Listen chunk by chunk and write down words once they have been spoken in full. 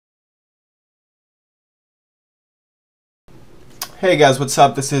Hey guys, what's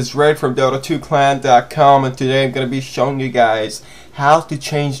up? This is Red from Dota2clan.com, and today I'm going to be showing you guys how to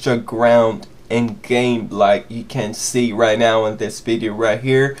change the ground in game, like you can see right now in this video right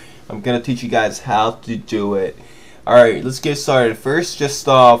here. I'm going to teach you guys how to do it. Alright, let's get started. First, just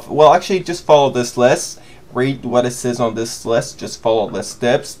follow this list. Read what it says on this list. Just follow the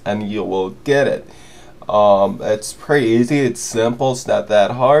steps and you will get it. It's pretty easy. It's simple. It's not that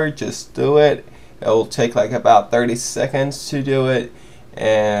hard. Just do it. It will take like about 30 seconds to do it.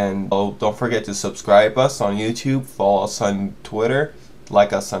 And don't forget to subscribe us on YouTube, follow us on Twitter,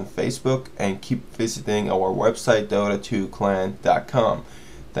 like us on Facebook, and keep visiting our website Dota2clan.com.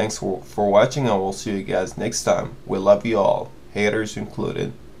 Thanks for watching, and we'll see you guys next time. We love you all, haters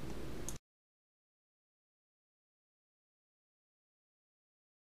included.